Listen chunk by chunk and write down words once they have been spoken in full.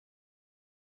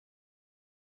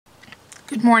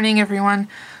Good morning, everyone.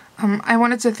 I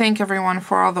wanted to thank everyone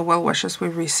for all the well wishes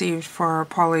we've received for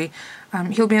Paulie.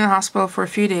 He'll be in the hospital for a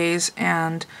few days,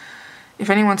 and if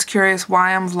anyone's curious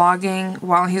why I'm vlogging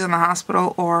while he's in the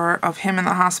hospital or of him in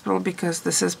the hospital, because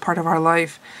this is part of our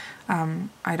life,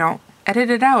 I don't edit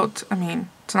it out. I mean,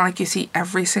 it's not like you see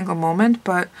every single moment,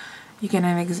 but you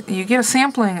get a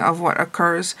sampling of what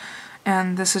occurs.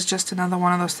 And this is just another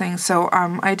one of those things. So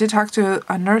I did talk to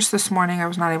a nurse this morning. I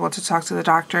was not able to talk to the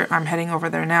doctor. I'm heading over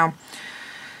there now.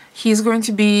 He's going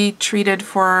to be treated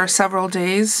for several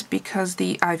days because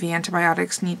the IV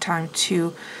antibiotics need time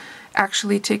to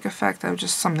actually take effect.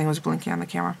 Something was blinking on the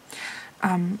camera.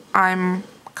 I'm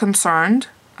concerned,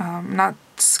 not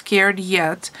scared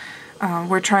yet.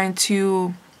 We're trying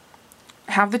to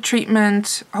have the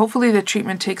treatment. Hopefully the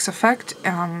treatment takes effect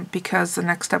because the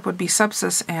next step would be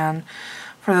sepsis, and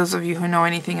for those of you who know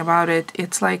anything about it,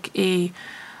 it's like a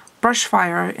brush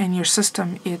fire in your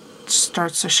system. It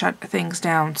starts to shut things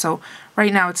down. So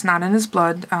right now it's not in his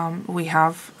blood.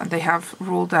 They have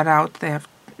ruled that out. They have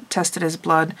tested his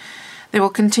blood. They will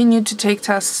continue to take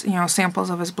tests, samples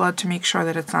of his blood to make sure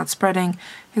that it's not spreading.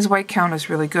 His white count is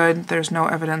really good. There's no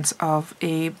evidence of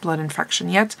a blood infection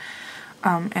yet.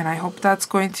 And I hope that's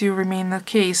going to remain the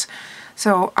case.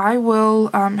 So I will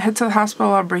head to the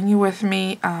hospital. I'll bring you with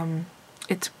me.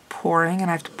 It's pouring and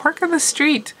I have to park on the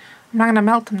street. I'm not going to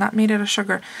melt. I'm not made out of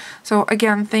sugar. So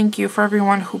again, thank you for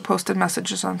everyone who posted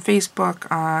messages on Facebook,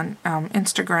 on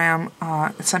Instagram,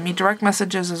 sent me direct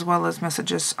messages as well as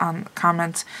messages on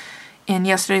comments in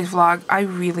yesterday's vlog. I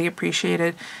really appreciate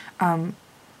it. You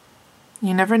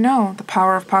never know the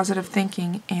power of positive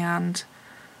thinking, and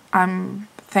I'm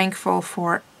thankful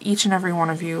for each and every one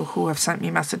of you who have sent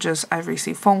me messages. I've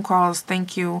received phone calls.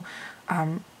 Thank you.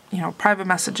 Private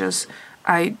messages.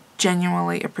 I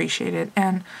genuinely appreciate it.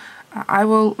 And I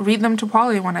will read them to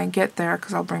Paulie when I get there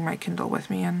because I'll bring my Kindle with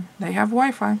me and they have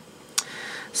Wi-Fi.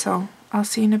 So I'll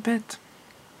see you in a bit.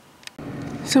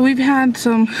 So we've had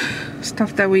some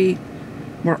stuff that we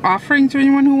were offering to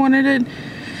anyone who wanted it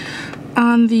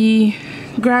on the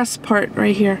grass part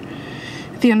right here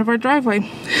at the end of our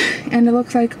driveway. And it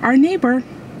looks like our neighbor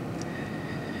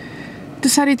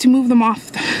decided to move them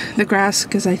off the grass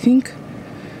because I think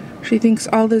she thinks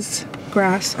all this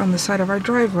grass on the side of our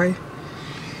driveway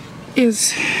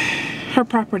is her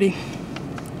property.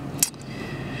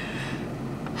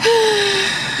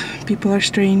 People are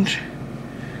strange.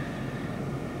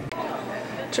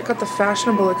 Check out the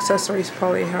fashionable accessories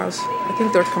Paulie has. I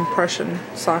think they're compression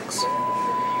socks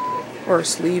or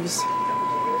sleeves.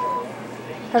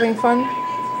 Having fun?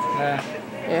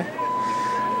 Yeah.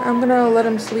 I'm gonna let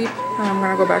him sleep and I'm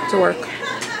gonna go back to work.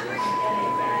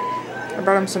 I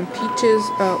brought him some peaches,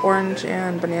 orange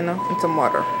and banana, and some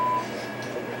water.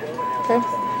 Okay?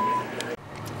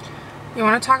 You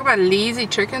want to talk about lazy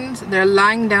chickens? They're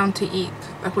lying down to eat,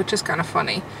 which is kind of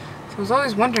funny. So I was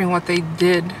always wondering what they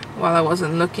did while I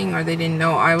wasn't looking, or they didn't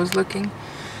know I was looking.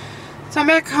 So I'm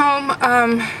back home,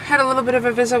 had a little bit of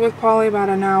a visit with Paulie, about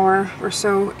an hour or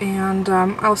so, and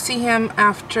I'll see him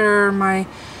after my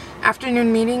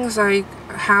afternoon meetings. I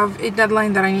have a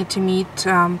deadline that I need to meet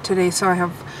today, so I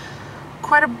have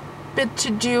quite a bit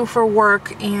to do for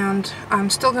work, and I'm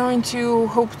still going to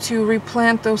hope to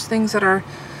replant those things that are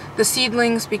the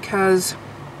seedlings because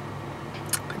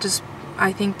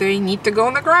I think they need to go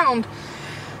in the ground.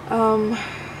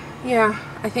 Yeah,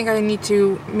 I think I need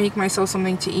to make myself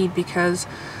something to eat because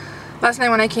last night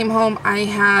when I came home I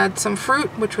had some fruit,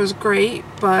 which was great,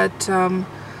 but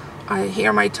I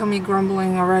hear my tummy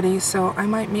grumbling already, so I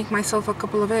might make myself a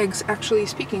couple of eggs. Actually,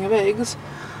 speaking of eggs,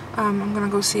 I'm gonna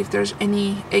go see if there's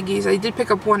any eggies. I did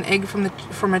pick up one egg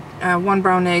one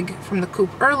brown egg from the coop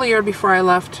earlier before I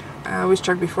left. I always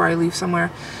check before I leave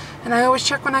somewhere, and I always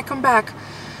check when I come back.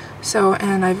 So,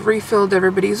 and I've refilled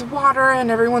everybody's water and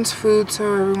everyone's food,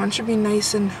 so everyone should be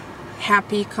nice and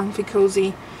happy, comfy,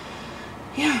 cozy.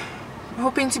 Yeah, I'm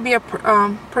hoping to be a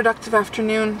productive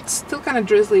afternoon. It's still kind of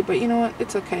drizzly, but you know what?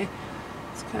 It's okay.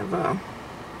 It's kind of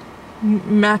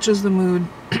matches the mood.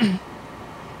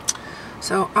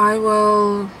 So I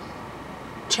will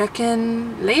check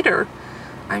in later.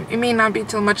 It may not be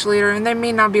till much later, and there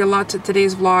may not be a lot to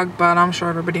today's vlog, but I'm sure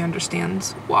everybody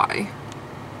understands why.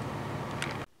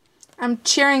 I'm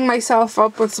cheering myself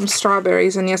up with some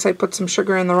strawberries, and yes, I put some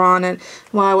sugar in the raw on it.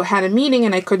 While I had a meeting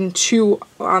and I couldn't chew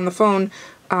on the phone,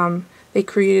 they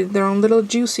created their own little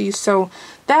juicies. So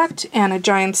that and a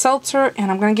giant seltzer,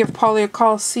 and I'm going to give Paulie a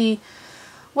call, see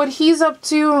what he's up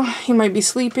to. He might be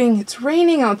sleeping. It's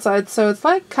raining outside, so it's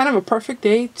like kind of a perfect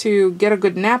day to get a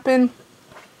good nap in.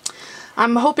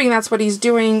 I'm hoping that's what he's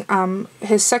doing.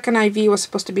 His second IV was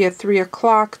supposed to be at 3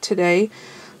 o'clock today.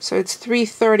 So it's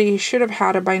 3:30. He should have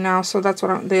had it by now. So that's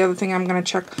what the other thing I'm going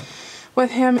to check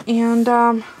with him. And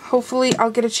hopefully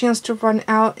I'll get a chance to run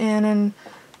out in an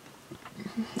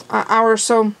hour or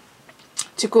so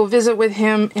to go visit with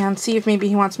him and see if maybe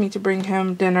he wants me to bring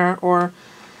him dinner or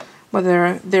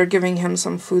whether they're giving him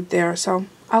some food there. So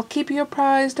I'll keep you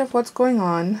apprised of what's going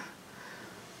on.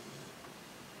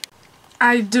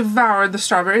 I devoured the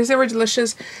strawberries. They were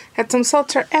delicious. Had some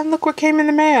seltzer, and look what came in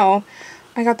the mail.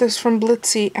 I got this from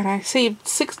Blitzy, and I saved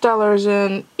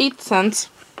 $6.08.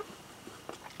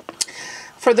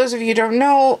 For those of you who don't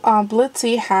know,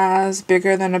 Blitzy has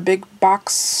bigger than a big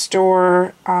box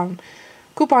store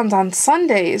coupons on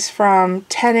Sundays from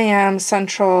 10 a.m.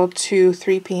 Central to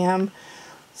 3 p.m.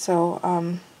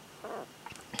 So,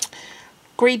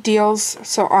 great deals.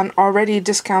 So on already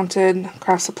discounted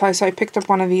craft supplies. So I picked up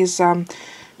one of these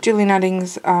Julie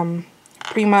Nutting's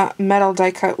Prima metal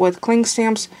die cut with cling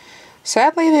stamps.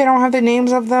 Sadly, they don't have the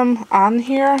names of them on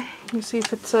here. Let me see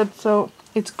if it said so.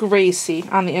 It's Gracie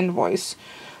on the invoice.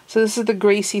 So this is the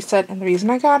Gracie set, and the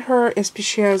reason I got her is because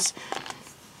she has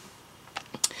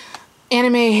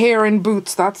anime hair and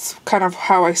boots. That's kind of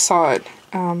how I saw it.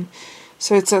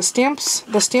 So it's stamps.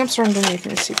 The stamps are underneath.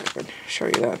 Let me see if I can show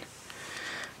you that.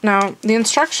 Now, the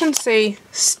instructions say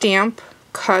stamp,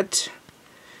 cut,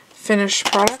 finish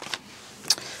product.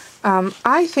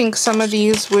 I think some of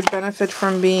these would benefit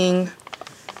from being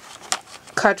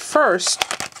cut first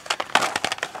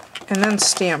and then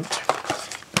stamped.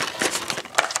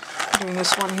 I'm doing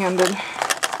this one-handed.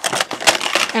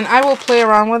 And I will play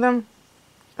around with them.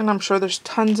 And I'm sure there's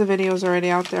tons of videos already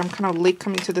out there. I'm kind of late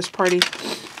coming to this party.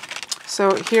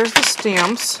 So here's the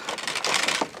stamps.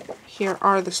 Here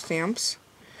are the stamps.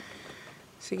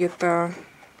 So you get the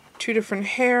 2 different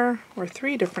hair, or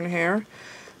 3 different hair,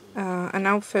 an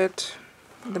outfit,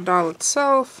 the doll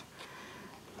itself,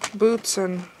 boots,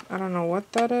 and I don't know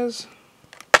what that is.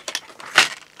 I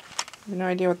have no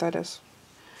idea what that is.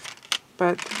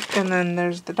 But, and then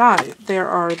there's the die. There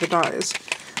are the dies.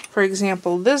 For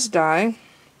example, this die,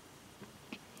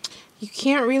 you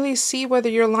can't really see whether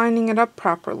you're lining it up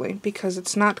properly because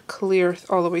it's not clear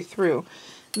all the way through.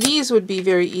 These would be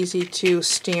very easy to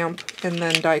stamp and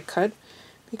then die cut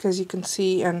because you can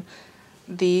see, and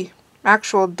the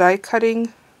actual die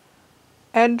cutting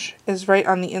edge is right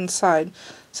on the inside.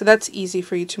 So that's easy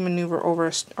for you to maneuver over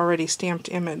an already stamped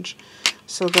image.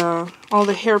 So all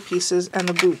the hair pieces and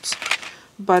the boots.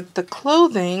 But the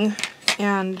clothing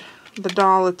and the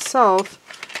doll itself,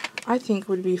 I think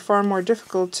would be far more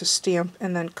difficult to stamp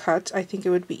and then cut. I think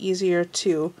it would be easier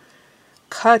to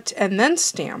cut and then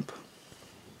stamp.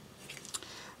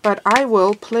 But I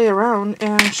will play around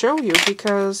and show you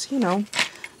because, you know,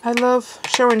 I love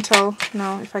show and tell.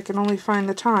 Now, if I can only find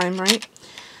the time, right?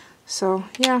 So,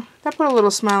 yeah, that put a little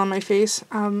smile on my face.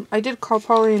 I did call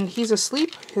Polly and he's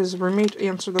asleep. His roommate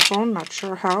answered the phone, not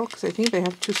sure how, because I think they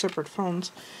have 2 separate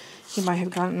phones. He might have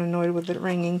gotten annoyed with it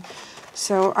ringing.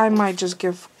 So I might just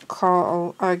give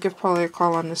Polly a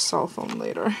call on his cell phone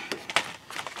later,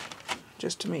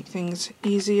 just to make things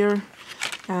easier.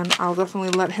 And I'll definitely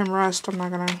let him rest.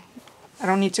 I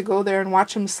don't need to go there and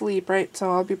watch him sleep, right?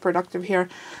 So I'll be productive here.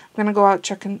 I'm gonna go out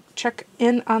check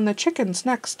in on the chickens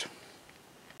next.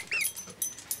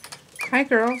 Hi,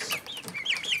 girls.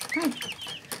 Hi.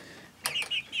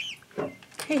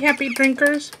 Hey, happy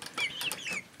drinkers.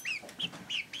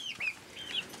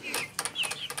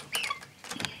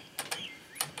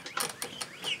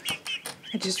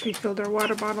 I just refilled our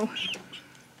water bottle.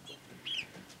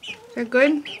 Is that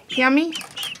good? Yummy?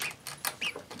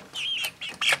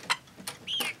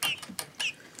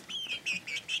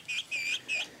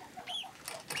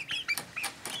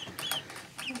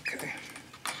 Okay.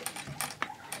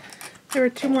 There were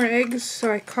 2 more eggs,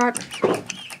 so I caught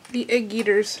the egg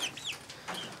eaters.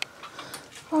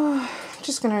 Oh, I'm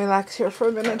just gonna relax here for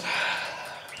a minute.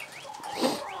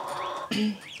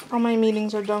 All my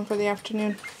meetings are done for the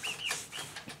afternoon.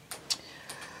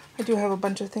 I do have a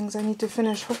bunch of things I need to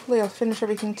finish. Hopefully I'll finish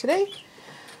everything today.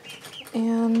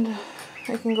 And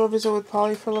I can go visit with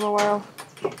Polly for a little while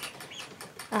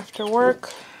after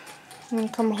work. And then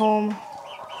come home.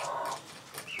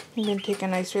 And then take a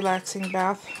nice relaxing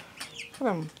bath. Look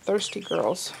at them thirsty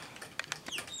girls.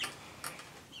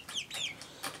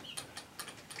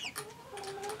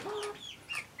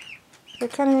 They're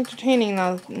kind of entertaining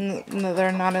now that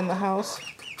they're not in the house.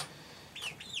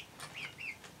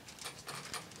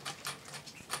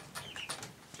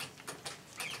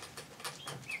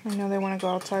 I know they want to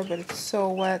go outside, but it's so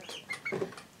wet,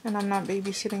 and I'm not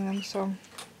babysitting them, so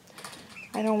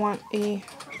I don't want a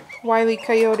wily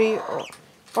coyote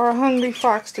or a hungry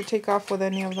fox to take off with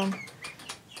any of them.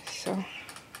 So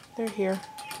they're here.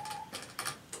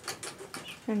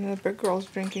 And the big girls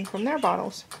drinking from their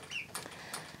bottles.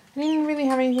 I didn't really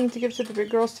have anything to give to the big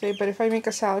girls today, but if I make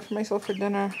a salad for myself for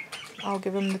dinner, I'll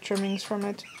give them the trimmings from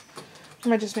it. I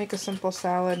might just make a simple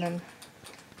salad, and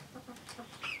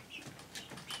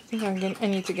I think I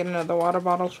need to get another water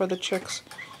bottle for the chicks.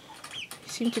 They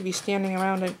seem to be standing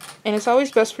around it. And it's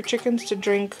always best for chickens to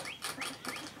drink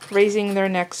raising their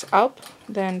necks up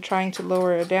than trying to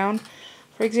lower it down.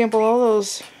 For example, all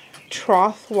those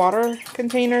trough water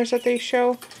containers that they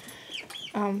show,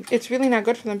 it's really not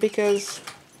good for them because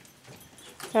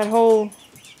that whole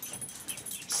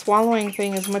swallowing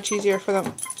thing is much easier for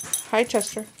them. Hi,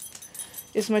 Chester.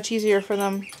 Is much easier for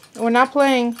them. We're not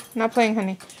playing,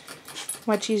 honey.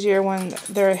 Much easier when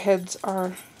their heads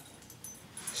are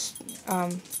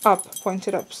up,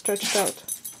 pointed up, stretched out.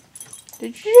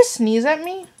 Did you just sneeze at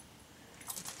me?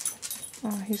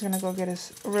 Oh, he's gonna go get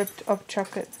his ripped up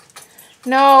chocolate.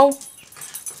 No.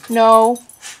 No.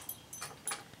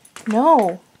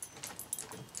 No.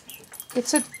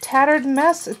 It's a tattered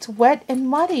mess. It's wet and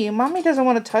muddy. Mommy doesn't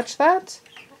want to touch that.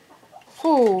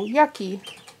 Ooh, yucky.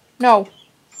 No.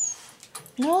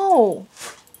 No.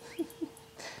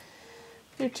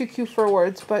 You're too cute for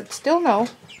words, but still no.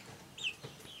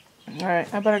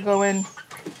 Alright, I better go in.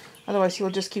 Otherwise he'll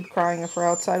just keep crying if we're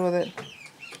outside with it.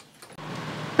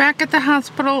 Back at the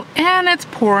hospital, and it's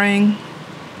pouring.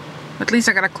 At least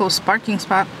I got a close parking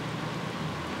spot.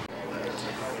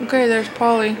 Okay, there's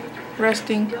Polly,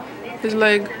 resting his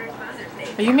leg.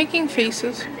 Are you making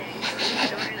faces?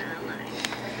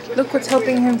 Look what's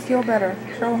helping him feel better.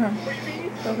 Show him.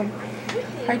 Show him.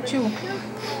 Hi, chew.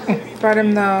 Brought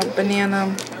him the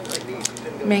banana,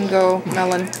 mango,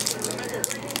 melon.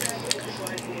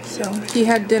 So, he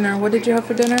had dinner. What did you have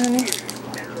for dinner, honey?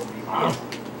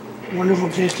 Wonderful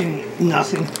tasting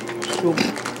nothing. Soup.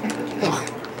 Ugh.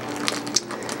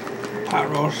 Pot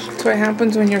roast. That's what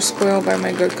happens when you're spoiled by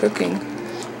my good cooking.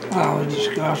 Oh,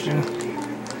 disgusting.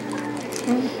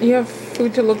 Well, you have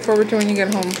food to look forward to when you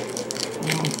get home.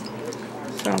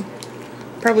 So,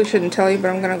 probably shouldn't tell you, but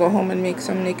I'm gonna go home and make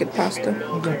some naked pasta.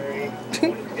 Okay.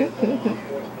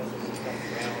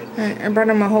 Alright, I brought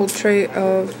him a whole tray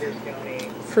of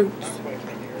fruits.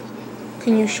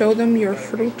 Can you show them your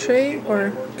fruit tray,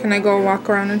 or can I go walk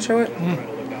around and show it?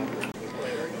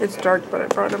 It's dark, but I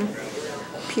brought him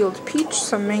peeled peach,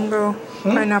 some mango,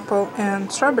 pineapple,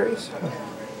 and strawberries.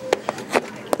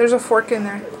 There's a fork in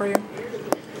there for you.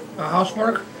 A house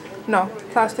fork? No,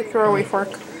 plastic throwaway fork.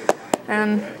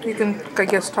 And you can, I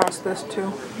guess, toss this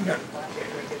too. Yeah.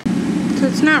 So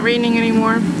it's not raining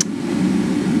anymore.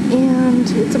 And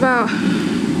it's about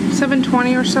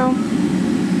 7:20 or so.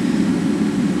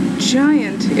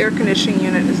 Giant air conditioning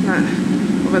unit is not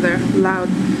over there, loud.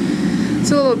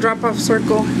 It's a little drop-off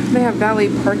circle. They have valet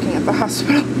parking at the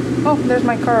hospital. Oh, there's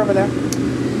my car over there.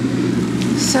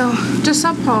 So, just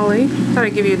saw Polly. Thought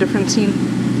I'd give you a different scene.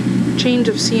 Change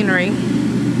of scenery.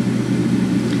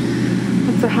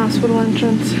 That's the hospital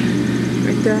entrance.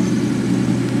 Right there.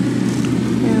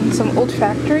 And some old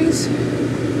factories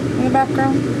in the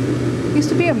background. Used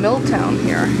to be a mill town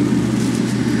here.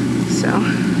 So,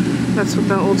 that's what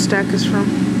the old stack is from.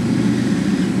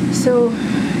 So,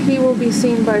 he will be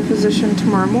seen by a physician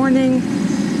tomorrow morning.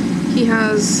 He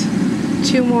has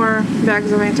 2 more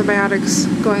bags of antibiotics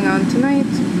going on tonight.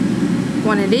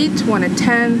 One at 8, one at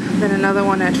 10, then another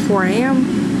one at 4 a.m.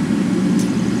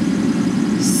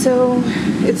 So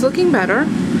it's looking better.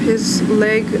 His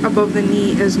leg above the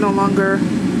knee is no longer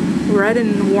red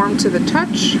and warm to the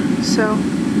touch. So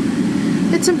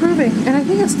it's improving. And I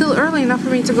think it's still early enough for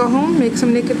me to go home, make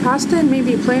some naked pasta, and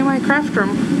maybe play in my craft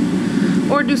room.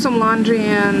 Or do some laundry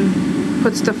and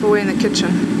put stuff away in the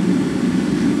kitchen.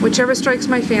 Whichever strikes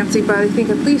my fancy, but I think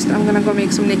at least I'm gonna go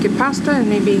make some naked pasta and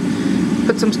maybe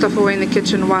put some stuff away in the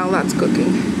kitchen while that's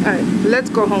cooking. Alright, let's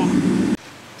go home.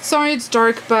 Sorry it's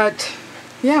dark, but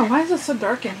yeah, why is it so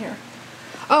dark in here?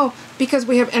 Oh, because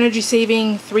we have energy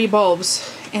saving 3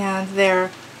 bulbs and they're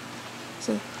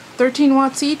 13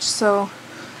 watts each, so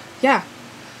yeah,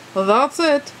 well that's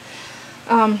it.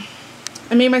 I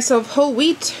made myself whole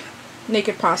wheat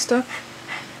naked pasta,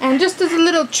 and just as a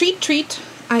little treat,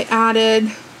 I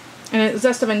added a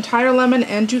zest of entire lemon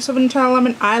and juice of entire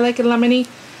lemon. I like it lemony,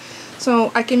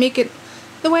 so I can make it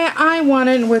the way I want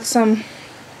it, with some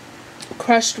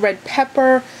crushed red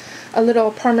pepper, a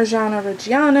little Parmigiano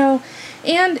Reggiano,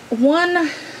 and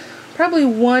probably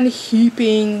one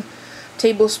heaping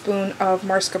tablespoon of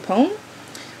mascarpone.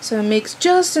 So it makes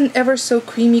just an ever so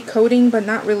creamy coating, but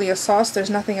not really a sauce. There's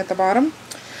nothing at the bottom.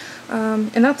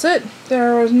 And that's it.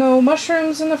 There was no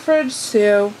mushrooms in the fridge,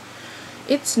 so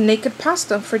it's naked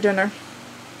pasta for dinner.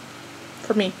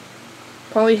 For me.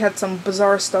 Paulie had some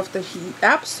bizarre stuff that he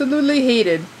absolutely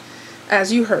hated,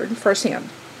 as you heard firsthand.